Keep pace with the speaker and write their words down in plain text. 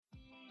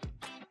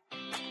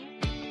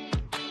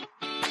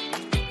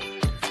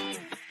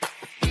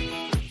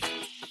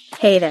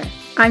Hey there,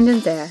 I'm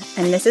Danzea,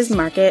 and this is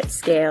Market,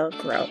 Scale,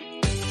 Grow,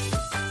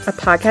 a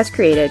podcast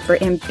created for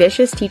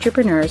ambitious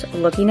teacherpreneurs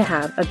looking to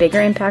have a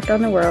bigger impact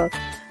on the world,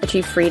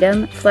 achieve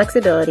freedom,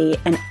 flexibility,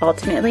 and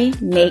ultimately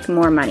make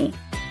more money.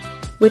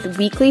 With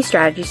weekly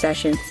strategy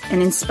sessions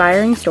and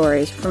inspiring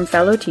stories from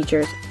fellow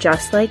teachers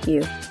just like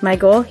you, my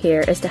goal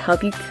here is to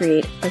help you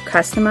create a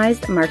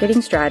customized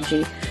marketing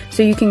strategy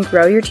so you can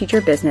grow your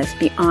teacher business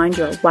beyond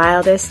your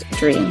wildest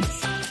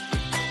dreams.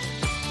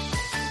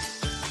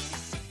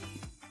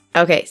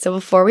 Okay, so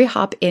before we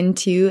hop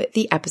into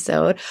the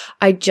episode,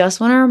 I just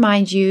want to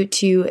remind you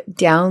to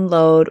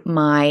download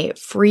my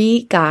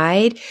free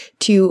guide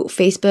to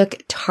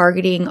Facebook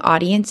targeting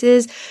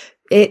audiences.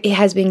 It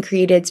has been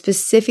created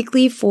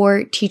specifically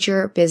for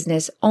teacher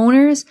business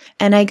owners,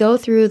 and I go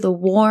through the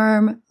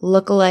warm,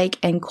 lookalike,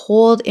 and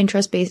cold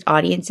interest-based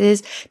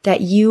audiences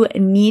that you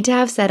need to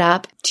have set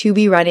up to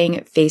be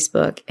running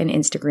Facebook and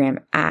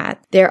Instagram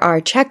ads. There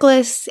are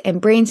checklists and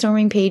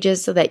brainstorming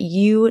pages so that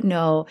you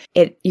know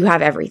you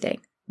have everything.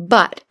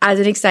 But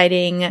as an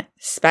exciting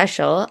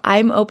special,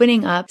 I'm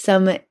opening up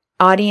some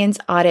audience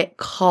audit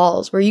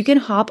calls where you can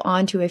hop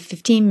onto a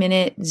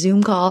 15-minute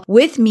Zoom call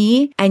with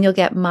me and you'll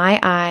get my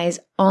eyes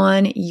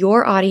on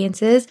your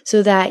audiences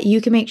so that you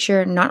can make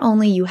sure not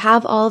only you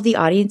have all of the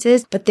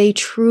audiences, but they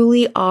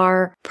truly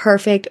are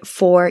perfect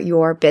for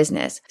your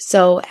business.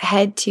 So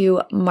head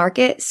to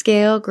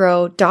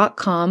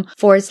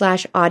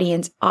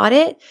marketscalegrow.com/audience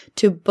audit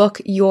to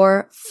book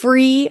your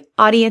free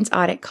audience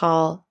audit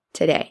call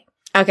today.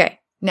 Okay,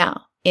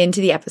 now into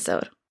the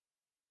episode.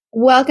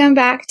 Welcome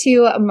back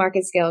to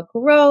Market Scale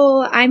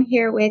Grow. I'm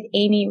here with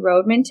Amy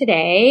Roadman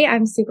today.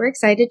 I'm super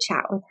excited to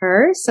chat with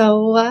her.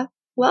 So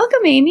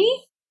welcome,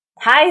 Amy.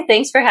 Hi,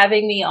 thanks for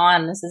having me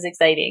on. This is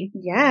exciting.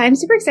 Yeah, I'm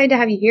super excited to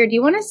have you here. Do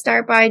you want to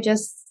start by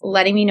just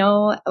letting me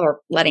know or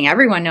letting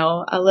everyone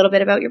know a little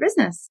bit about your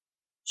business?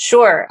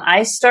 Sure.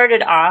 I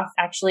started off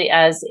actually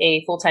as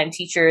a full-time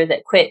teacher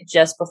that quit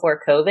just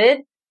before COVID.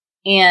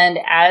 And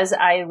as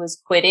I was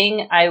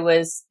quitting, I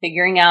was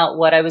figuring out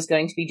what I was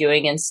going to be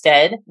doing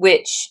instead,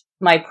 which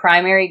my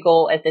primary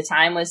goal at the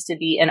time was to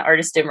be an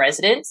artist in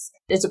residence.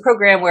 It's a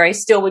program where I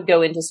still would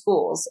go into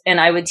schools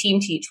and I would team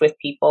teach with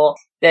people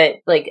that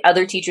like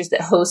other teachers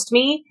that host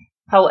me.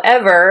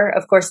 However,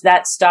 of course,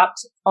 that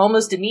stopped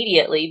almost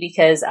immediately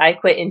because I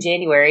quit in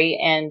January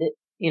and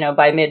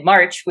by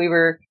mid-March, we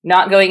were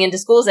not going into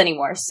schools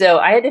anymore. So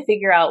I had to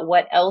figure out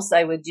what else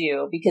I would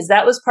do because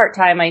that was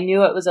part-time. I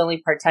knew it was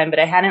only part-time, but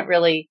I hadn't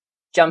really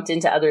jumped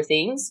into other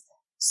things.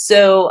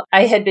 So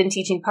I had been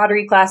teaching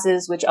pottery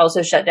classes, which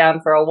also shut down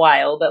for a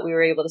while, but we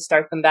were able to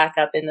start them back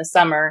up in the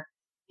summer.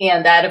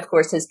 And that, of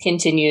course, has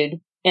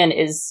continued and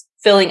is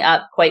filling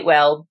up quite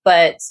well.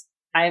 But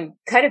I'm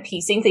kind of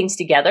piecing things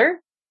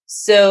together.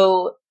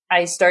 So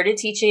I started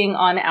teaching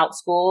on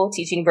OutSchool,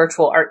 teaching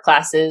virtual art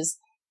classes,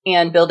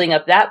 and building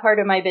up that part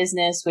of my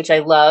business, which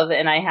I love.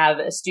 And I have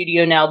a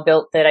studio now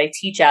built that I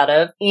teach out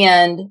of.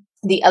 And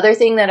the other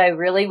thing that I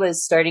really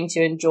was starting to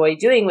enjoy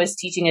doing was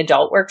teaching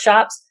adult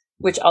workshops,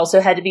 which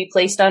also had to be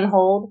placed on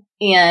hold.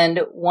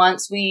 And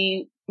once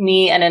me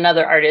and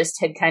another artist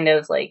had kind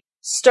of like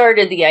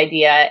started the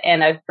idea,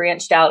 and I've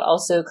branched out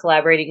also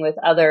collaborating with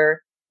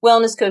other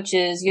wellness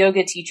coaches,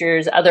 yoga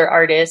teachers, other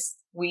artists,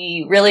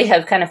 we really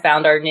have kind of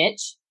found our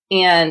niche.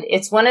 And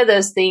it's one of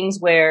those things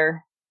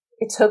where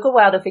it took a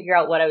while to figure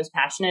out what I was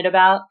passionate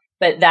about,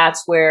 but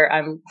that's where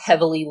I'm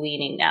heavily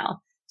leaning now.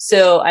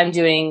 So I'm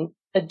doing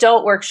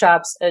adult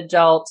workshops,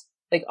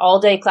 like all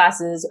day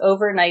classes,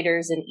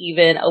 overnighters, and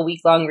even a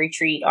week-long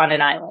retreat on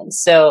an island.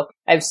 So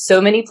I have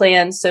so many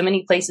plans, so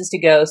many places to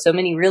go, so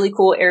many really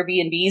cool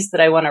Airbnbs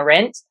that I want to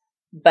rent,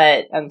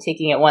 but I'm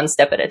taking it one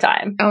step at a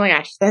time. Oh my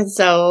gosh, that's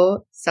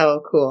so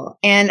cool.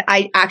 And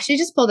I actually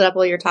just pulled it up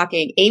while you were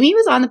talking. Amy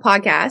was on the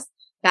podcast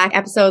back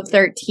episode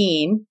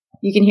 13.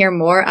 You can hear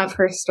more of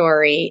her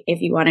story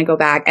if you want to go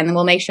back, and then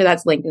we'll make sure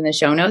that's linked in the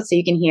show notes so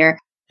you can hear.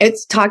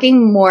 It's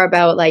talking more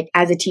about like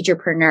as a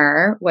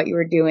teacherpreneur, what you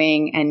were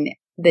doing and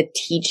the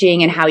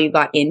teaching and how you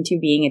got into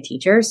being a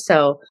teacher.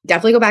 So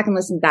definitely go back and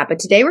listen to that. But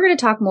today we're going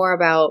to talk more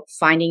about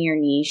finding your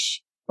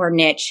niche or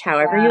niche,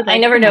 however you like. I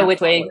never know which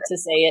way to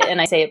say it,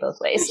 and I say it both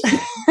ways.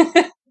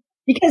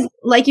 Because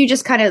like you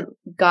just kind of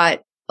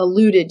got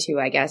alluded to,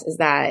 I guess, is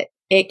that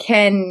it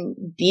can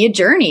be a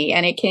journey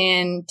and it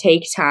can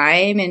take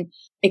time and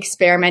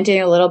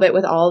experimenting a little bit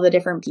with all the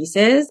different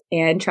pieces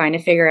and trying to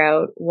figure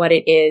out what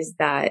it is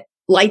that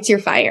lights your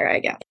fire, I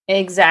guess.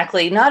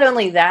 Exactly. Not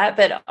only that,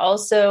 but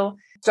also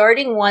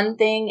starting one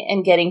thing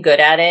and getting good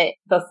at it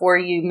before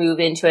you move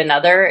into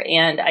another.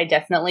 And I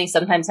definitely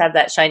sometimes have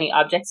that shiny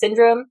object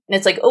syndrome. And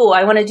it's like, oh,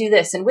 I want to do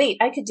this. And wait,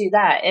 I could do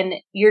that. And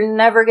you're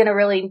never going to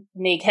really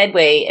make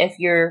headway if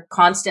you're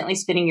constantly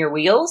spinning your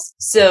wheels.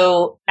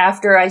 So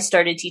after I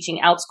started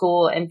teaching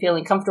OutSchool and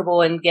feeling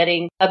comfortable and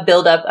getting a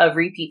buildup of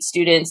repeat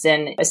students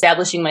and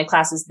establishing my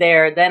classes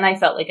there, then I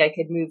felt like I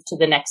could move to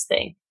the next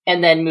thing.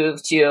 and then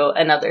move to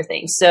another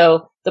thing.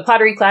 So the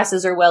pottery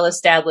classes are well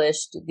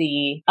established.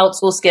 The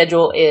OutSchool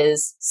schedule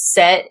is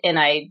set and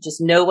I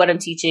just know what I'm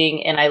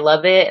teaching and I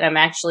love it. And I'm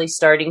actually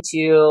starting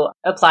to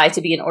apply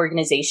to be an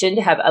organization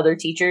to have other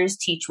teachers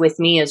teach with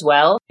me as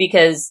well,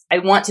 because I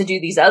want to do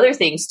these other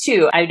things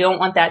too. I don't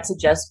want that to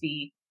just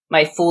be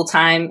my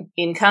full-time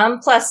income.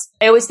 Plus,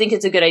 I always think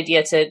it's a good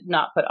idea to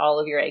not put all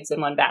of your eggs in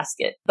one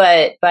basket.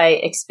 But by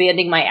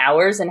expanding my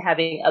hours and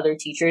having other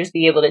teachers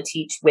be able to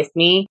teach with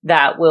me,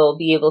 that will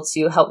be able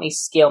to help me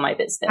scale my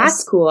business.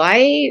 That's cool.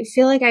 I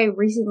feel like I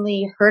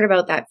recently heard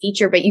about that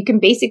feature, but you can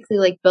basically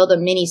like build a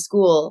mini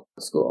school,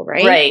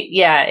 right? Right.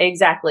 Yeah,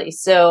 exactly.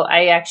 So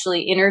I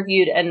actually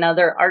interviewed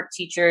another art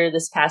teacher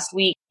this past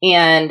week,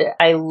 and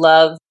I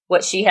love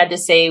what she had to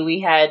say.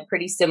 We had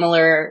pretty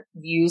similar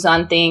views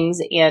on things.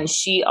 And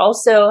she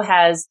also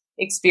has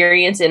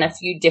experience in a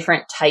few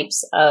different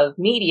types of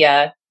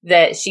media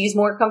that she's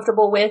more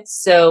comfortable with.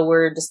 So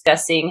we're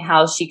discussing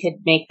how she could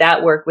make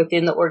that work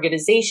within the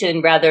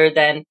organization rather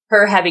than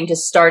her having to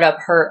start up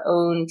her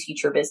own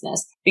teacher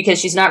business, because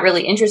she's not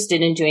really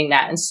interested in doing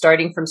that and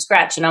starting from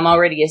scratch. And I'm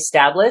already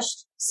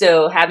established.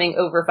 So having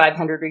over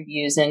 500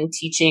 reviews and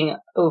teaching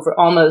over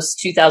almost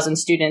 2,000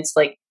 students,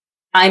 like,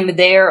 I'm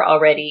there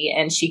already,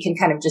 and she can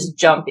kind of just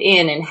jump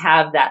in and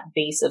have that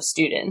base of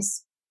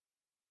students.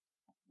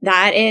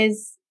 That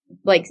is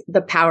like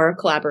the power of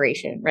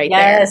collaboration right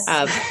Yes.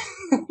 there. Of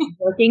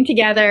working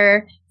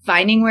together,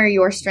 finding where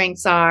your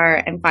strengths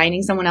are, and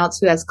finding someone else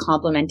who has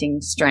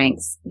complementing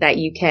strengths that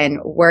you can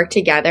work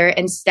together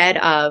instead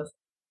of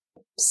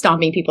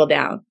stomping people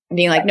down and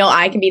being like, no,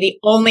 I can be the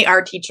only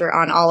art teacher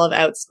on all of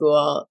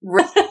OutSchool.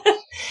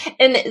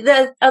 And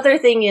the other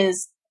thing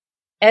is,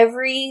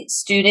 every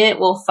student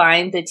will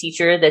find the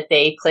teacher that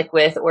they click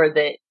with or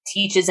that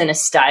teaches in a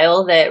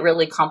style that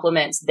really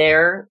complements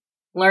their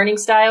learning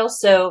style.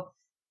 So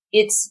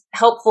it's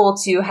helpful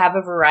to have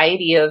a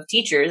variety of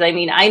teachers. I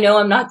mean, I know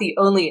I'm not the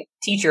only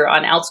teacher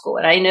on OutSchool,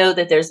 and I know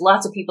that there's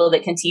lots of people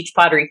that can teach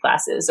pottery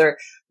classes or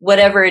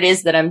whatever it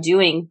is that I'm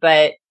doing.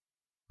 But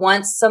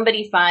once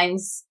somebody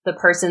finds the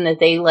person that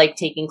they like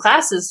taking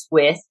classes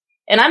with,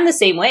 and I'm the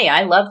same way.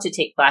 I love to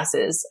take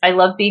classes. I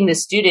love being the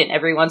student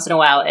every once in a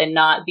while and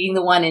not being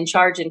the one in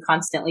charge and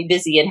constantly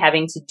busy and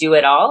having to do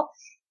it all.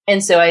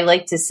 And so I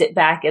like to sit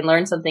back and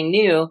learn something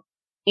new.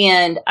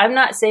 And I'm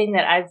not saying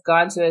that I've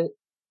gone to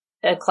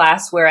a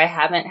class where I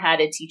haven't had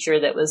a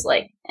teacher that was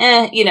like,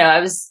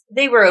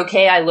 they were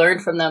okay. I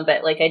learned from them,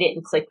 but like I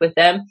didn't click with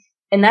them.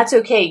 And that's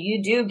okay.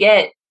 You do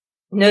get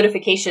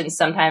notifications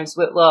sometimes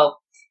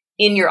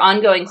in your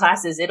ongoing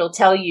classes, it'll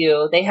tell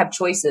you they have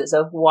choices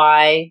of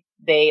why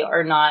they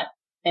are not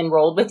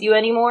enrolled with you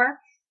anymore.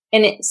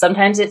 And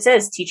sometimes it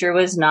says teacher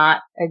was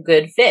not a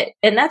good fit.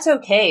 And that's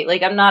okay.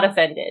 Like, I'm not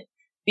offended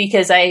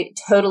because I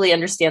totally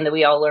understand that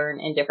we all learn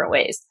in different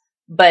ways.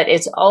 But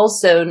it's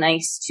also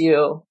nice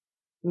to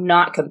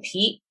not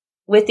compete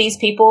with these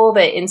people,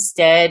 but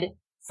instead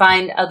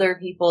find other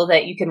people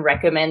that you can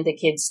recommend the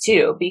kids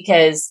to,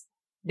 because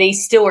they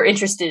still are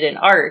interested in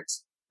art,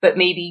 but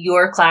maybe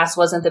your class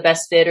wasn't the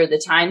best fit or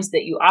the times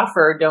that you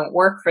offer don't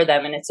work for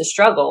them and it's a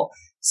struggle.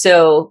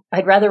 So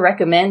I'd rather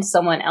recommend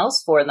someone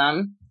else for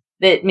them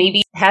that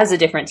maybe has a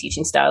different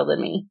teaching style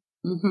than me.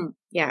 Mm-hmm.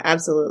 Yeah,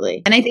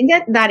 absolutely. And I think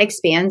that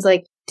expands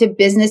like to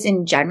business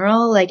in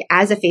general. Like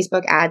as a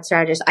Facebook ad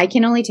strategist, I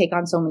can only take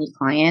on so many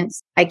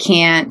clients. I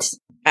can't,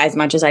 as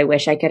much as I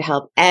wish I could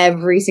help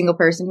every single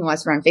person who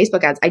wants to run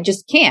Facebook ads, I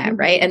just can't,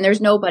 right? And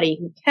there's nobody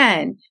who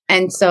can.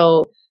 And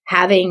so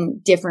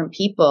having different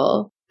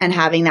people and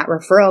having that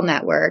referral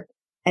network,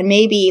 and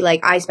maybe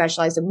like I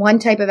specialize in one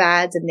type of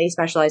ads and they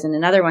specialize in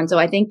another one. So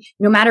I think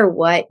no matter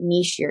what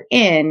niche you're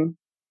in,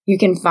 you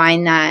can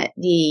find that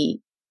the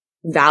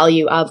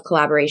value of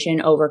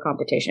collaboration over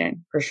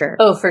competition for sure.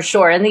 Oh, for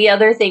sure. And the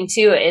other thing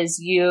too is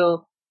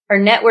you are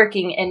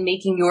networking and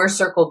making your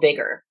circle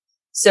bigger.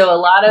 So a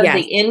lot of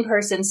the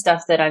in-person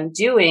stuff that I'm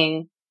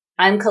doing,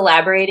 I'm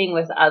collaborating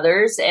with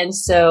others. And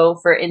so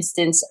for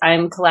instance,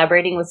 I'm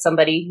collaborating with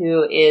somebody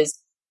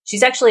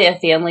she's actually a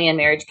family and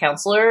marriage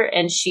counselor,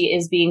 and she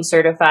is being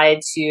certified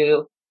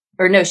she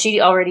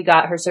already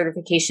got her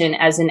certification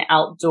as an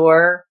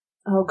outdoor.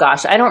 Oh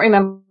gosh, I don't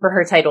remember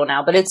her title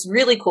now, but it's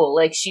really cool.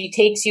 Like she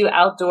takes you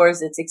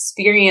outdoors, it's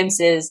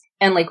experiences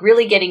and like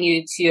really getting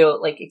you to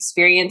like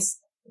experience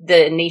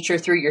the nature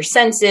through your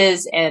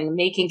senses and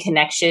making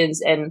connections.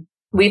 And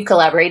we've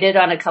collaborated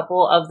on a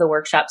couple of the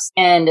workshops,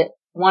 and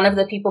one of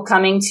the people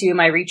coming to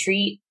my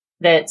retreat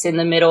that's in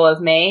the middle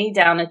of May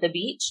down at the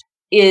beach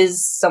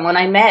is someone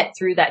I met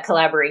through that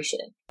collaboration.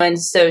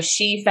 And so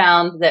she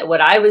found that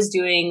what I was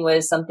doing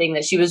was something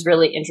that she was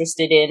really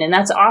interested in. And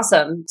that's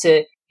awesome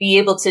to be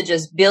able to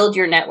just build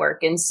your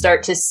network and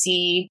start to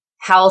see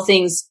how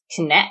things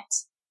connect.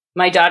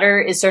 My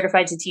daughter is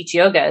certified to teach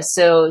yoga,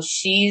 so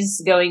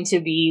she's going to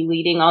be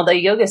leading all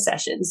the yoga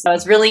sessions. So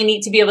it's really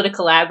neat to be able to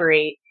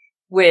collaborate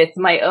with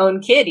my own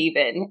kid,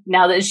 even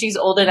now that she's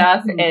old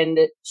enough and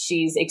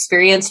she's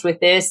experienced with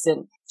this,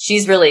 and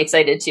she's really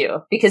excited too,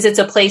 because it's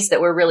a place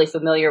that we're really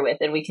familiar with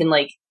and we can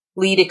like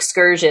lead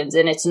excursions,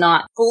 and it's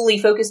not fully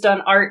focused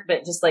on art,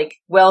 but just like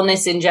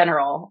wellness in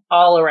general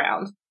all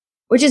around.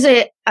 Which is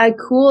a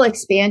cool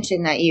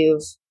expansion that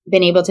you've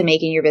been able to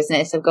make in your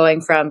business of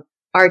going from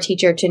art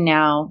teacher to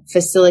now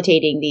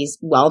facilitating these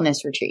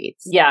wellness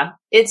retreats. Yeah,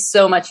 it's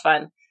so much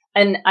fun.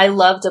 And I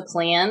love to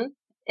plan.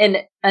 And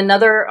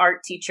another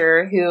art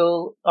teacher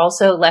who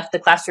also left the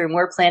classroom,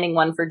 we're planning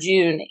one for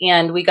June,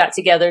 and we got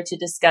together to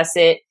discuss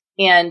it.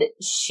 And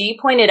she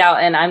pointed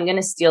out, and I'm going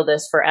to steal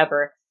this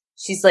forever.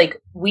 She's like,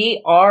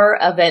 we are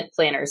event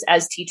planners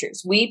as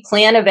teachers. We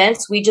plan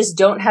events. We just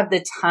don't have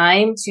the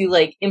time to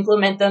like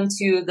implement them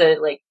to the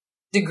like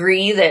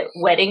degree that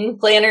wedding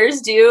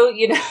planners do.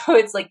 You know,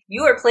 it's like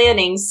you are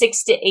planning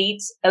 6 to 8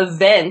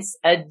 events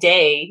a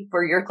day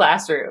for your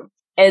classroom.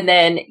 And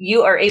then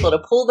you are able to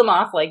pull them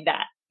off like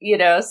that, you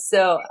know?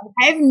 So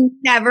I've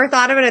never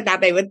thought about it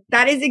that way, but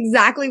that is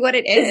exactly what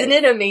it is. Isn't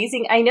it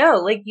amazing? I know,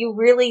 like you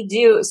really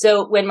do.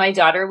 So when my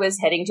daughter was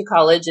heading to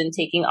college and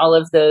taking all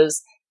of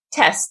those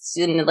tests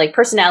and like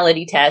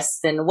personality tests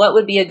and what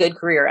would be a good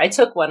career, I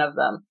took one of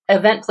them.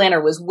 Event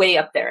planner was way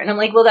up there. And I'm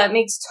like, well, that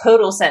makes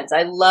total sense.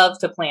 I love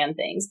to plan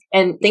things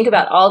and think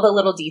about all the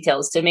little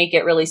details to make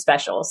it really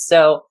special.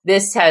 So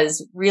this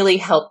has really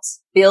helped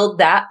build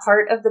that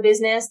part of the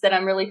business that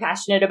I'm really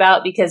passionate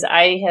about, because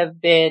I have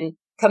been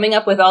coming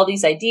up with all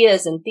these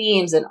ideas and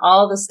themes and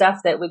all the stuff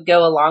that would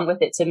go along with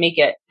it to make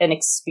it an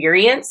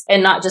experience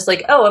and not just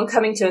like, oh, I'm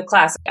coming to a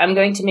class, I'm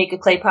going to make a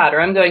clay pot,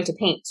 or I'm going to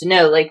paint.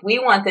 No, like we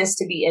want this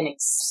to be an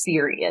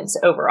experience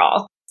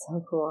overall.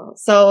 So cool.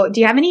 So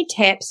do you have any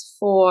tips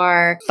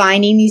for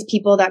finding these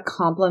people that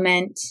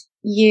complement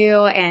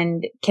you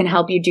and can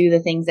help you do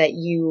the things that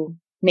you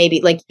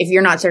maybe, like if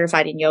you're not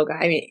certified in yoga?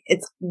 I mean,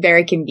 it's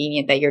very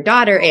convenient that your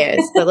daughter is,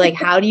 but like,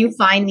 how do you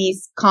find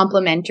these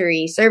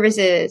complementary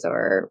services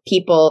or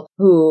people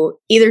who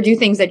either do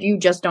things that you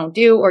just don't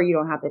do or you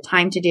don't have the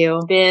time to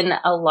do? Been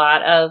a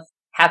lot of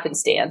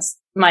happenstance.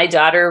 My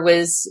daughter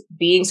was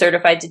being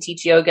certified to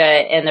teach yoga,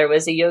 and there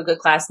was a yoga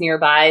class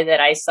nearby that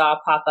I saw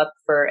pop up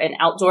for an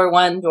outdoor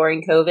one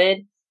during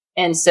COVID.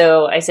 And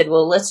so I said,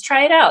 well, let's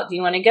try it out. Do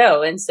you want to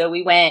go? And so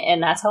we went,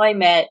 and that's how I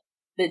met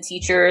the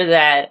teacher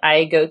that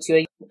I go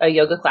to a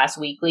yoga class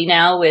weekly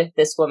now with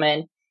this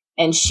woman.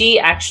 And she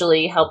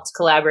actually helped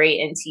collaborate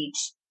and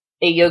teach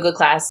a yoga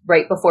class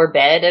right before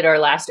bed at our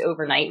last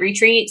overnight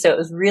retreat. So it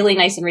was really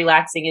nice and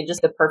relaxing and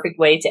just the perfect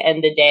way to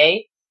end the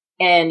day.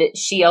 And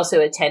she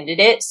also attended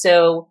it.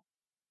 So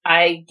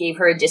I gave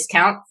her a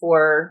discount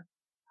for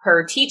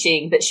her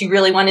teaching, but she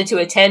really wanted to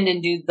attend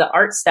and do the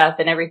art stuff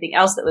and everything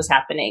else that was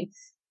happening.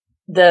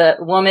 The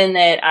woman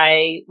that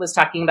I was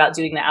talking about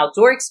doing the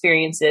outdoor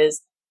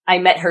experiences, I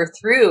met her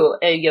through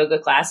a yoga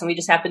class, and we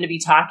just happened to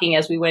be talking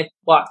as we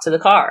walked to the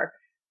car.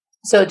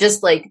 So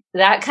just like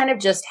that kind of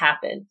just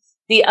happened.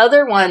 The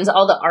other ones,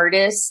 all the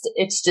artists,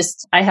 it's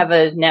just, I have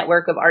a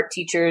network of art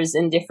teachers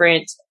and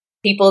different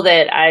people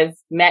that I've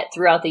met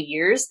throughout the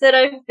years that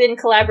I've been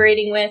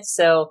collaborating with.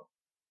 So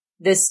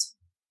this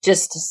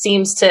just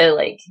seems to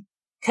like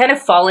kind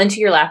of fall into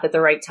your lap at the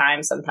right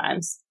time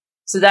sometimes.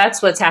 So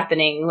that's what's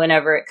happening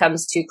whenever it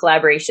comes to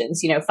collaborations,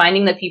 you know,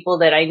 finding the people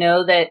that I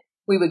know that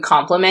we would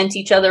complement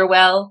each other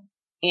well,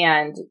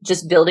 and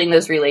just building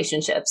those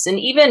relationships. And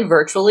even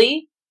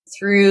virtually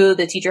through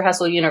the Teacher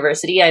Hustle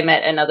University, I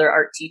met another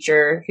art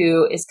teacher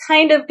who is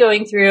kind of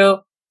going through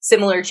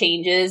similar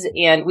changes.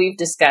 And we've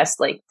discussed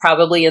like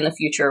probably in the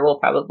future, we'll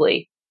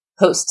probably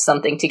host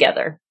something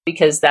together,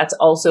 because that's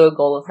also a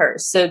goal of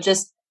hers. So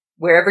just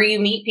wherever you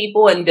meet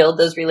people and build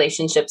those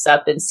relationships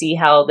up and see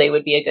how they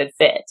would be a good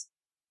fit.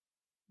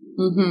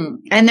 Mm-hmm.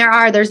 And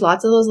there's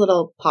lots of those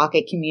little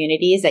pocket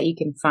communities that you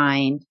can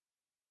find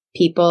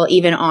people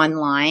even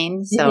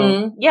online.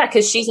 So yeah,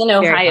 because she's in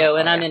Ohio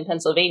and I'm in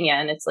Pennsylvania,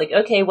 and it's like,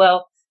 okay,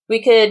 well,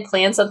 we could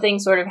plan something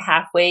sort of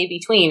halfway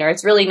between, or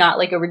it's really not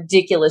like a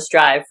ridiculous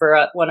drive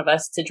for one of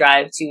us to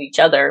drive to each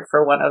other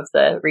for one of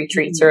the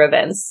retreats or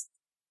events.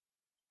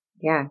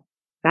 Yeah,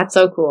 that's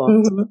so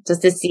cool.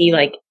 Just to see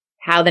like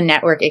how the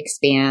network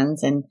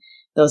expands and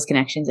those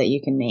connections that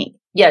you can make.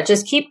 Yeah,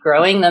 just keep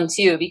growing them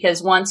too,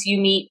 because once you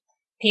meet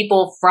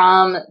people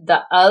from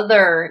the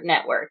other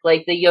network,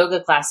 like the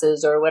yoga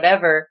classes or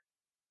whatever,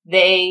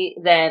 they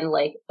then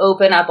like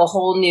open up a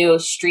whole new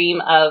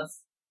stream of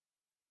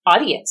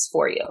audience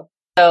for you.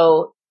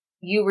 So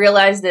you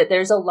realize that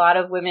there's a lot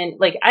of women,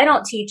 like I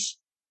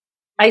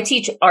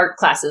teach art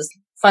classes,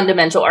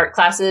 fundamental art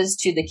classes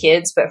to the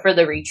kids, but for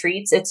the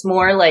retreats, it's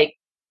more like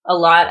a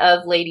lot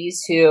of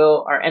ladies who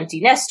are empty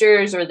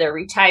nesters or they're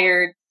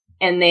retired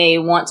and they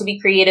want to be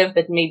creative,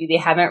 but maybe they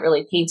haven't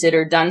really painted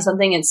or done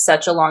something in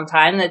such a long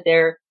time that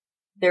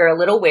they're a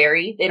little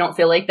wary. They don't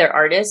feel like they're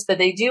artists, but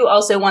they do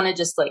also want to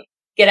just like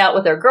get out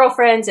with their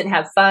girlfriends and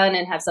have fun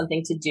and have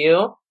something to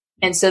do.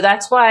 And so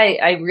that's why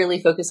I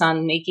really focus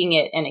on making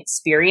it an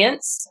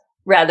experience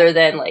rather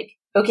than like,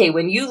 okay,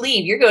 when you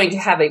leave, you're going to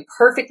have a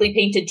perfectly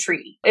painted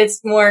tree.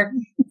 It's more,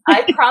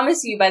 I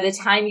promise you by the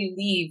time you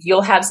leave,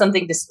 you'll have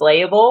something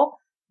displayable,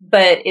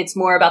 but it's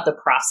more about the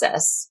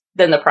process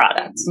than the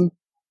product.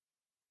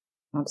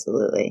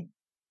 Absolutely.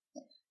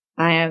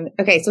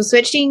 Okay, so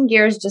switching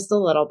gears just a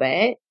little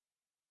bit.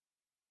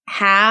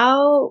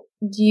 How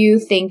do you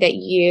think that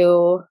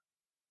you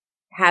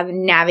have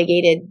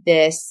navigated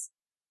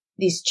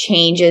these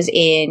changes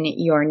in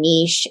your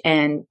niche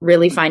and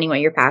really finding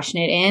what you're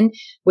passionate in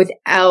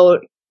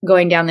without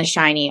going down the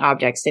shiny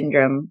object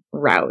syndrome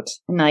route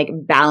and like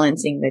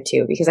balancing the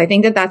two? Because I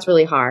think that that's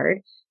really hard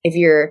if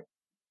you're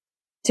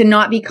to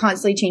not be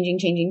constantly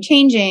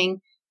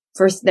changing,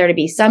 for there to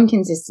be some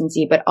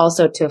consistency, but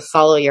also to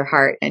follow your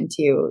heart and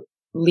to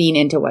lean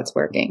into what's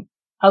working.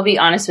 I'll be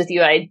honest with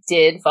you. I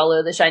did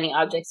follow the shiny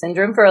object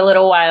syndrome for a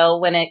little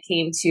while when it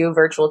came to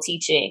virtual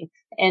teaching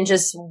and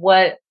just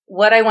what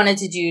I wanted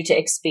to do to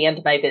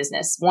expand my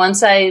business.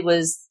 Once I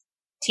was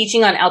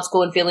teaching on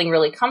OutSchool and feeling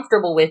really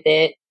comfortable with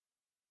it,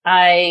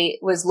 I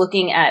was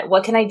looking at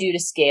what can I do to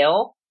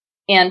scale?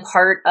 And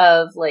part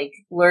of like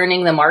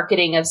learning the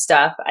marketing of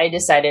stuff, I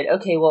decided,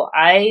 okay, well,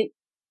 I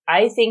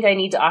think I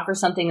need to offer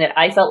something that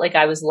I felt like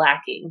I was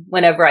lacking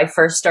whenever I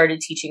first started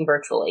teaching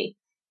virtually.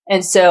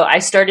 And so I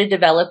started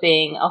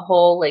developing a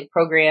whole like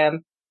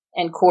program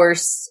and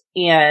course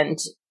and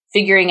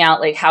figuring out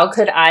like how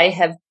could I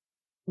have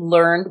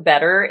learned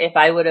better if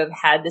I would have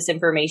had this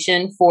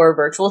information for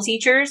virtual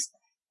teachers.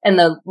 And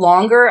the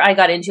longer I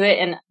got into it,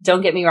 and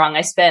don't get me wrong,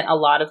 I spent a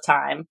lot of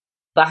time,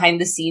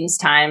 behind the scenes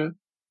time,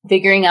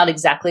 figuring out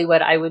exactly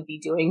what I would be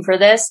doing for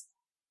this.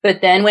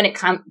 But then when it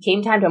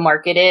came time to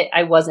market it,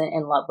 I wasn't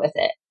in love with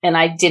it. And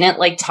I didn't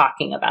like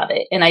talking about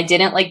it. And I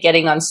didn't like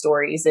getting on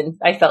stories. And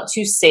I felt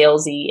too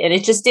salesy. And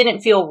it just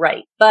didn't feel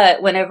right.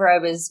 But whenever I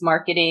was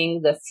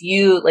marketing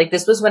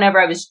this was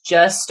whenever I was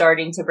just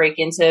starting to break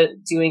into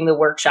doing the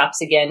workshops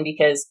again,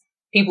 because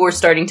people were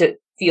starting to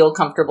feel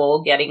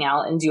comfortable getting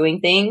out and doing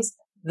things.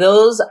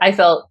 Those I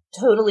felt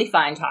totally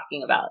fine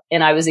talking about.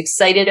 And I was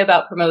excited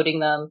about promoting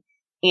them.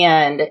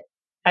 And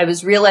I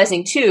was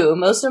realizing too,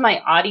 most of my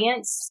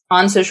audience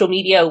on social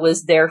media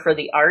was there for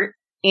the art.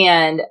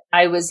 And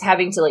I was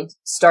having to like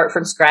start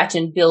from scratch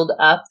and build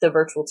up the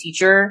virtual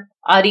teacher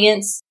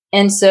audience.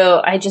 And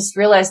so I just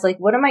realized like,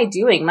 what am I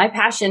doing? My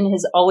passion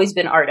has always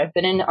been art. I've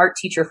been an art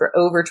teacher for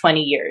over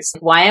 20 years.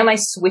 Why am I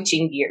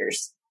switching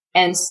gears?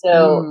 And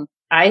so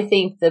I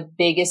think the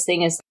biggest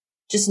thing is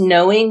just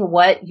knowing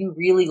what you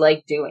really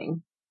like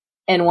doing.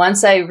 And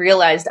once I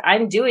realized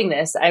I'm doing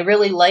this, I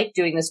really like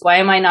doing this. Why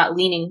am I not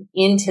leaning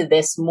into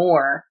this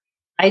more?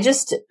 I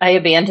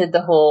abandoned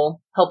the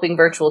whole helping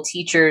virtual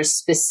teachers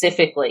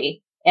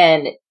specifically.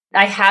 And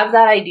I have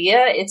that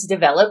idea. It's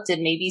developed,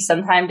 and maybe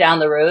sometime down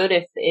the road,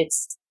 if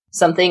it's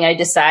something I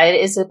decide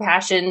is a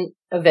passion,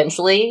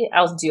 eventually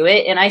I'll do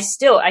it. And I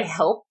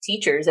help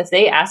teachers if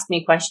they ask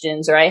me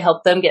questions, or I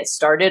help them get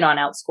started on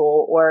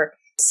OutSchool or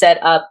set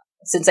up,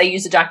 since I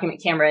use a document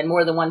camera and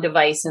more than one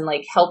device, and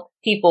like help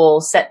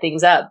people set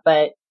things up,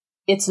 but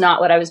it's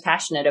not what I was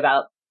passionate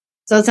about.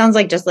 So it sounds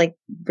like just like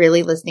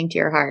really listening to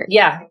your heart.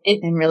 Yeah.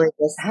 And really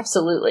listening.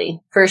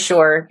 Absolutely. For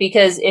sure.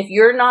 Because if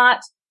you're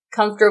not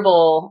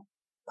comfortable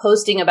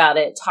posting about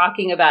it,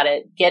 talking about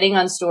it, getting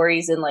on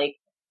stories and like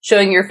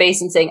showing your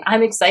face and saying,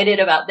 I'm excited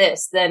about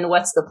this, then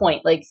what's the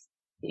point? Like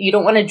you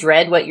don't want to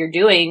dread what you're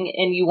doing,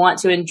 and you want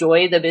to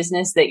enjoy the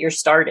business that you're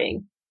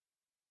starting.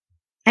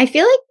 I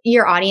feel like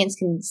your audience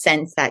can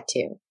sense that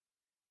too.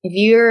 If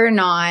you're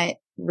not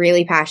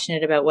really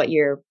passionate about what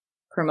you're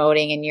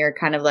promoting and you're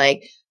kind of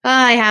like, oh,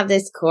 I have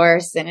this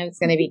course and it's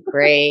going to be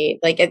great.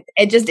 Like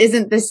it just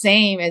isn't the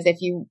same as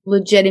if you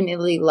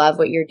legitimately love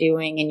what you're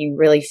doing and you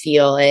really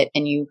feel it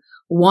and you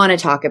want to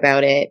talk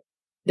about it.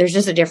 There's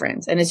just a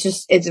difference. And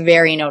it's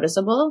very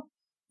noticeable,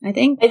 I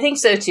think. I think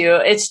so too.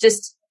 It's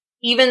just,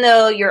 even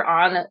though you're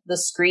on the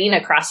screen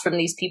across from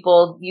these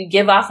people, you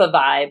give off a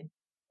vibe.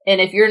 And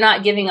if you're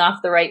not giving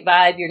off the right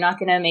vibe, you're not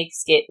going to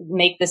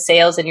make the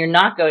sales, and you're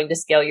not going to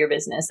scale your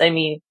business. I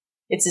mean,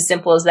 it's as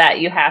simple as that.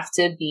 You have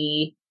to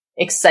be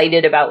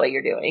excited about what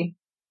you're doing.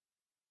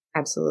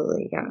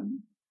 Absolutely.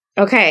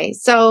 Yeah. Okay.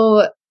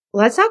 So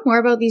let's talk more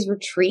about these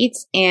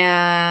retreats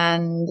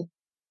and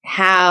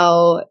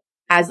how,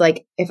 as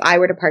like, if I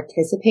were to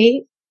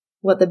participate,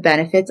 what the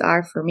benefits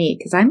are for me.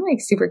 Cause I'm like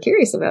super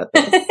curious about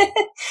this.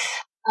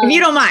 If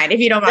you don't mind.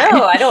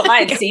 No, I don't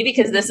mind. See,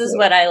 because this is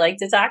what I like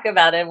to talk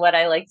about and what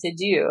I like to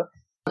do.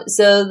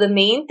 So the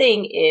main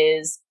thing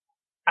is,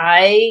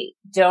 I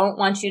don't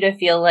want you to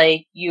feel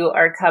like you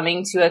are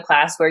coming to a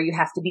class where you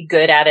have to be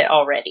good at it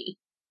already.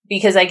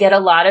 Because I get a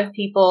lot of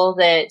people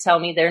that tell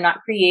me they're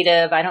not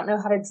creative. I don't know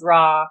how to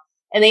draw.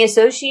 And they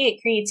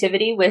associate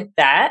creativity with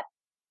that.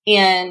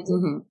 And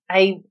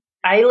I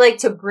like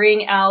to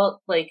bring out,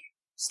 like,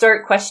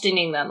 start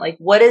questioning them. Like,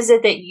 what is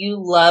it that you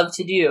love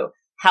to do?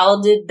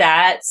 How did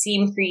that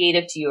seem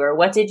creative to you? Or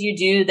what did you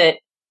do that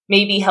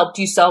maybe helped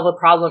you solve a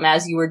problem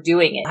as you were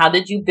doing it? How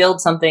did you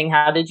build something?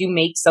 How did you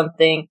make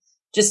something?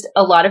 Just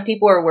a lot of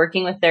people are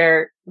working with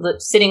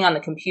sitting on the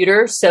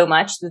computer so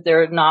much that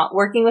they're not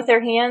working with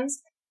their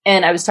hands.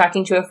 And I was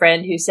talking to a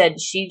friend who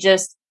said she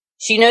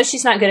knows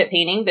she's not good at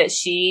painting, but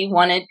she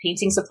wanted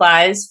painting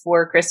supplies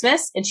for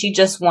Christmas, and she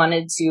just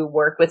wanted to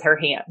work with her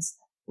hands,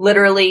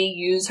 literally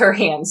use her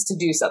hands to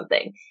do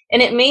something.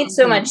 And it made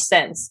so much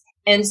sense.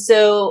 And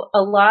so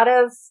a lot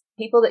of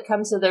people that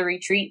come to the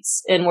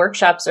retreats and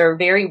workshops are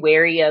very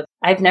wary of,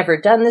 I've never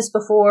done this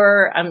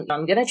before. I'm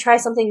going to try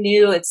something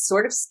new. It's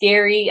sort of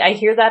scary. I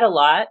hear that a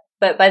lot,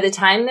 but by the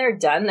time they're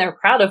done, they're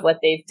proud of what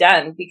they've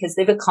done because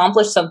they've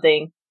accomplished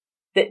something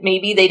that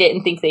maybe they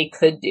didn't think they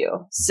could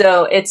do.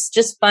 So it's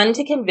just fun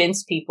to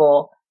convince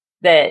people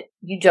that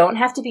you don't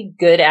have to be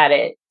good at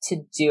it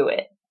to do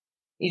it.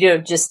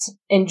 Just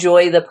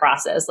enjoy the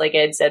process, like I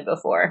had said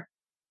before.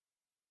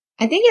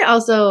 I think it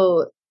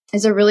also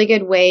is a really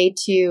good way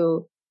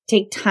to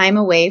take time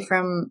away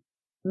from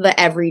the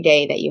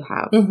everyday that you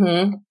have.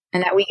 Mm-hmm.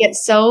 And that we get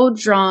so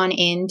drawn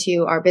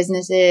into our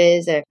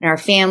businesses and our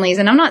families.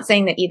 And I'm not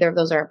saying that either of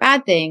those are a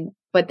bad thing,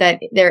 but that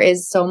there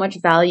is so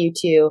much value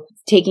to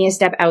taking a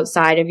step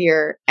outside of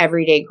your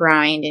everyday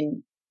grind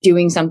and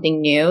doing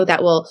something new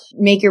that will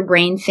make your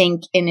brain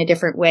think in a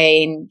different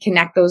way and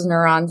connect those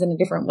neurons in a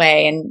different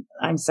way. And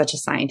I'm such a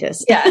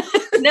scientist. Yeah.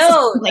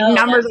 No,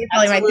 numbers are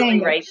probably my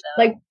thing. Right,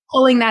 like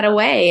pulling that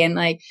away and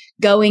like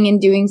going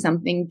and doing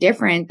something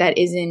different that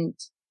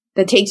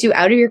takes you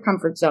out of your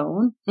comfort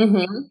zone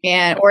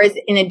or is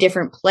in a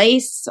different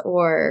place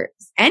or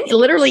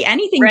literally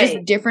anything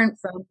just different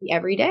from the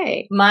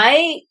everyday.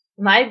 My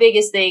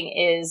biggest thing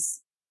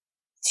is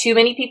too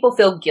many people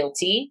feel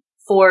guilty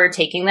for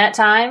taking that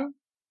time.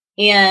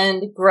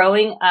 And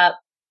growing up,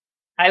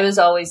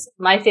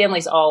 my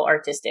family's all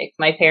artistic.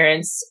 My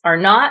parents are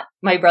not.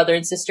 My brother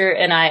and sister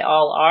and I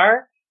all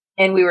are.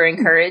 And we were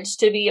encouraged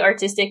to be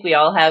artistic. We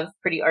all have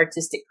pretty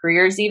artistic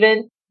careers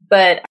even.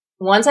 But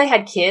once I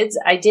had kids,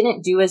 I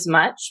didn't do as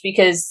much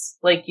because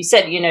like you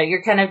said,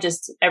 you're kind of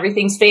just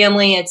everything's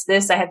family. It's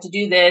this, I have to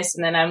do this.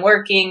 And then I'm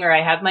working or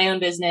I have my own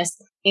business.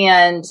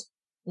 And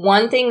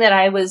one thing that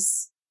I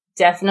was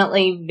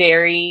definitely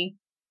very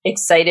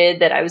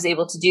excited that I was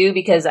able to do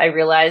because I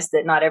realized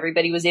that not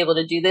everybody was able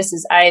to do this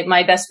is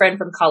my best friend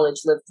from college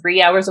lived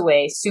 3 hours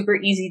away, super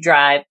easy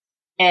drive.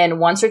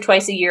 And once or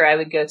twice a year, I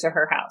would go to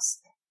her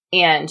house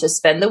and just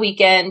spend the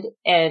weekend.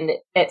 And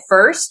at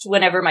first,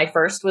 whenever my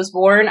first was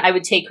born, I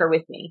would take her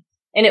with me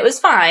and it was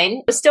fine.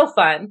 It was still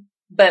fun.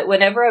 But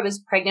whenever I was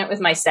pregnant with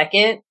my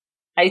second,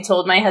 I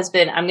told my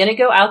husband, I'm going to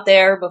go out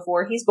there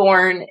before he's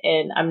born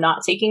and I'm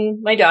not taking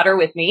my daughter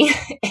with me.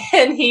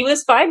 And he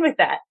was fine with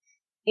that.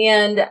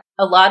 And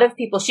a lot of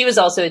people, she was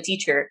also a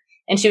teacher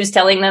and she was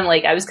telling them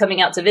like I was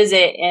coming out to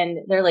visit and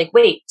they're like,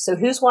 wait, so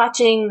who's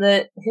watching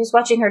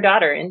her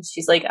daughter? And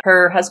she's like,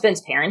 her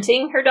husband's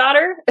parenting her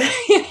daughter.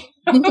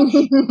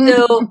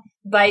 So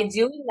by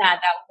doing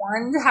that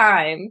one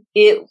time,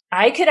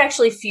 I could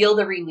actually feel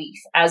the relief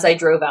as I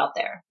drove out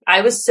there. I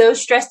was so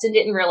stressed and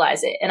didn't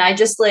realize it. And I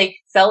just like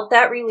felt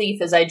that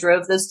relief as I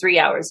drove those 3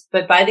 hours.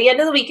 But by the end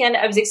of the weekend,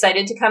 I was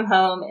excited to come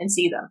home and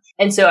see them.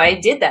 And so I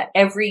did that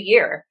every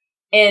year.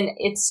 And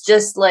it's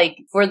just like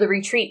for the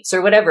retreats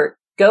or whatever,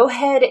 go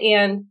ahead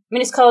and,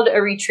 it's called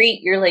a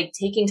retreat. You're like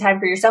taking time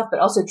for yourself, but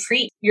also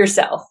treat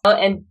yourself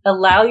and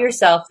allow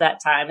yourself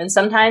that time. And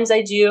sometimes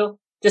I do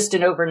just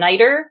an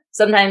overnighter.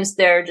 Sometimes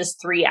they're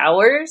just 3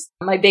 hours.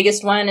 My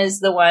biggest one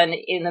is the one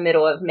in the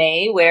middle of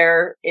May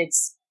where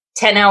it's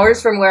 10 hours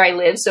from where I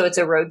live. So it's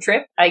a road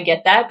trip. I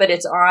get that, but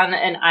it's on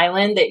an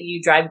island that you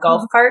drive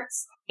golf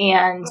carts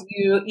and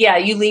you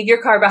leave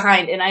your car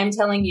behind. And I'm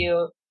telling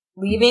you,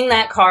 leaving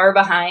that car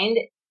behind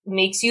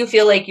makes you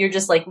feel like you're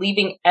just like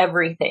leaving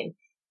everything.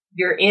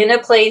 You're in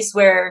a place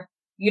where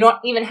you don't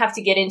even have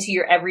to get into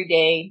your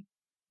everyday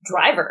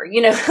driver,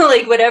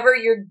 like whatever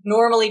you're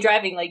normally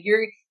driving, like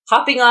you're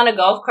hopping on a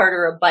golf cart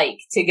or a bike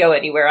to go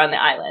anywhere on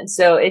the island.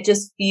 So it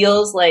just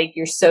feels like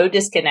you're so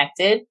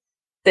disconnected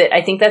that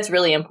I think that's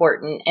really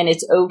important. And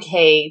it's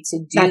okay to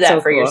do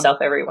that for yourself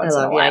every once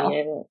in a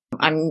while.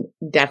 I'm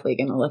definitely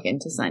going to look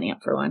into signing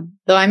up for one.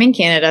 Though I'm in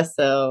Canada,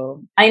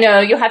 so. I know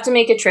you'll have to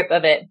make a trip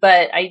of it,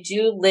 but I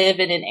do live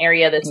in an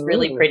area that's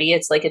really pretty.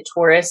 It's like a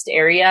tourist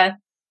area.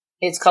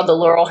 It's called the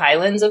Laurel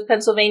Highlands of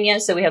Pennsylvania.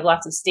 So we have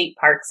lots of state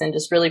parks and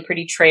just really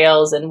pretty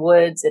trails and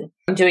woods. And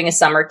I'm doing a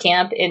summer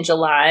camp in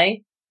July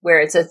where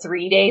it's a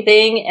 3-day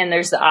thing. And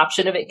there's the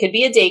option of it could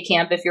be a day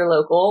camp if you're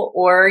local,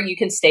 or you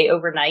can stay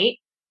overnight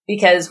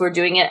because we're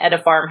doing it at a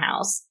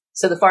farmhouse.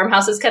 So the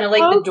farmhouse is kind of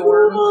like the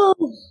dorm,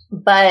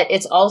 but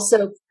it's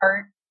also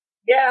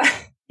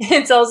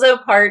it's also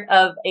part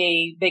of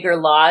a bigger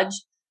lodge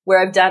where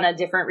I've done a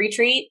different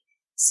retreat.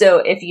 So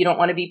if you don't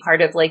want to be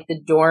part of like the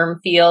dorm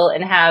feel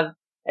and have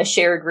a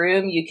shared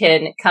room, you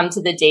can come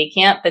to the day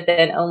camp, but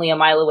then only a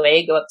mile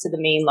away, go up to the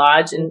main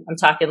lodge. And I'm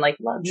talking like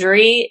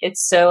luxury.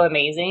 It's so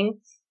amazing.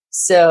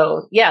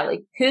 So yeah,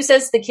 like who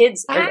says the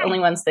kids are the only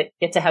ones that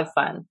get to have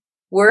fun?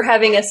 We're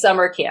having a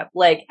summer camp,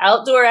 like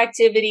outdoor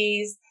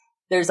activities.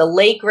 There's a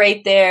lake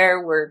right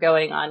there. We're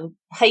going on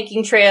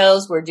hiking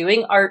trails. We're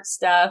doing art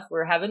stuff.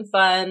 We're having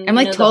fun. I'm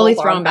like totally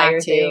thrown back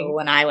to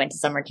when I went to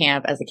summer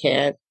camp as a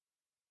kid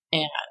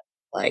and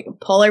like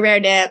polar bear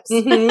dips.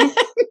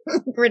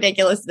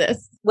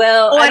 Ridiculousness.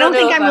 Well, I don't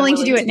think I'm willing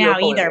to do it now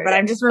either, but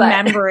I'm just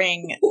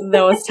remembering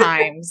those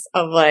times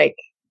of like,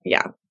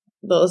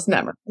 those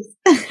memories.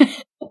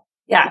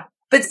 Yeah.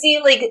 But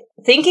see, like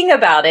thinking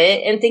about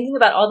it and thinking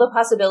about all the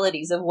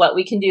possibilities of what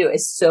we can do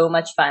is so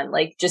much fun.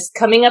 Like just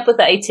coming up with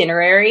the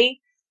itinerary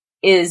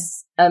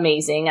is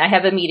amazing. I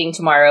have a meeting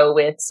tomorrow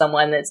with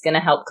someone that's going to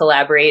help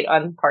collaborate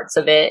on parts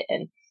of it.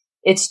 And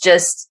it's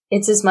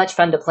as much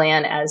fun to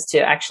plan as to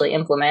actually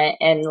implement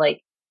and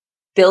like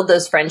build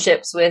those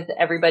friendships with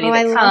everybody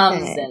that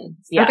comes. And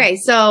yeah. Okay.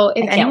 So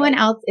if anyone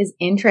else is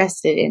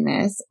interested in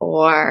this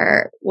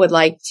or would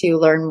like to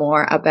learn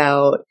more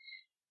about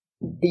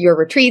your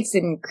retreats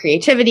and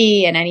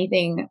creativity and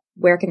anything,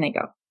 where can they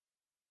go?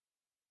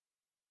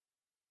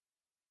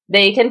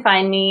 They can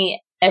find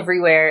me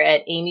everywhere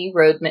at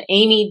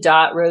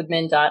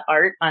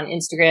amy.roadman.art on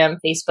Instagram,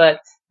 Facebook.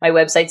 My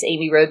website's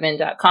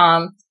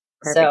amyroadman.com.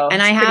 Perfect. So,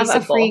 and I have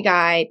a free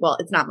guide. Well,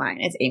 it's not mine,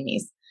 it's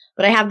Amy's,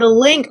 but I have the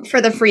link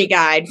for the free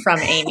guide from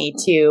Amy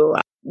to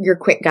your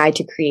quick guide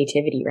to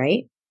creativity,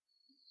 right?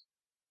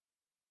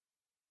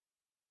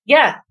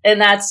 Yeah. And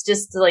that's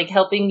just like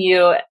helping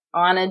you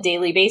on a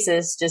daily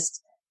basis.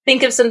 Just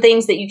think of some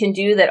things that you can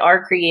do that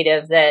are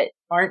creative that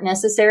aren't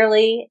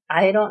necessarily,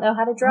 I don't know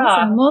how to draw.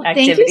 Awesome. Well,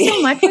 activities. Thank you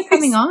so much for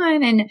coming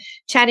on and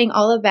chatting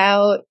all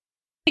about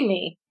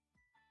me.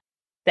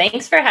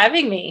 Thanks for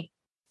having me.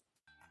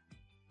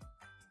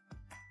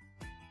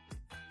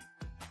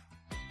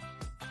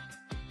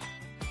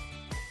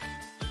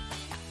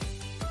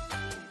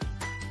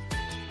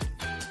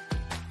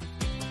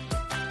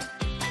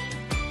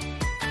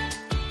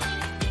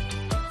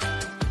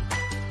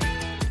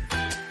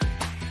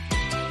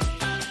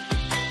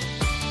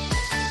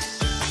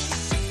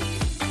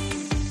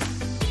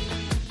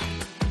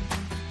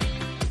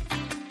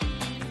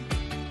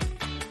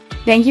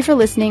 Thank you for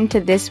listening to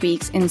this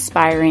week's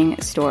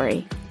inspiring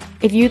story.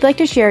 If you'd like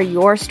to share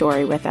your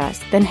story with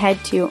us, then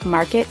head to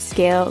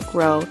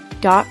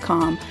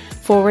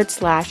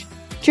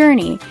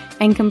marketscalegrow.com/journey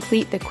and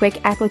complete the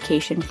quick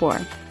application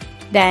form.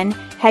 Then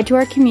head to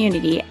our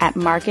community at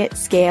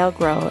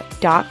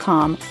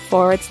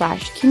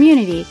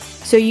marketscalegrow.com/community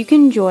so you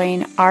can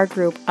join our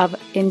group of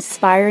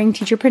inspiring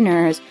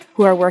teacherpreneurs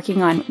who are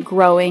working on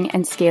growing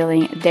and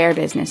scaling their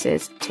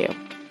businesses too.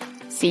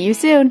 See you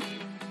soon.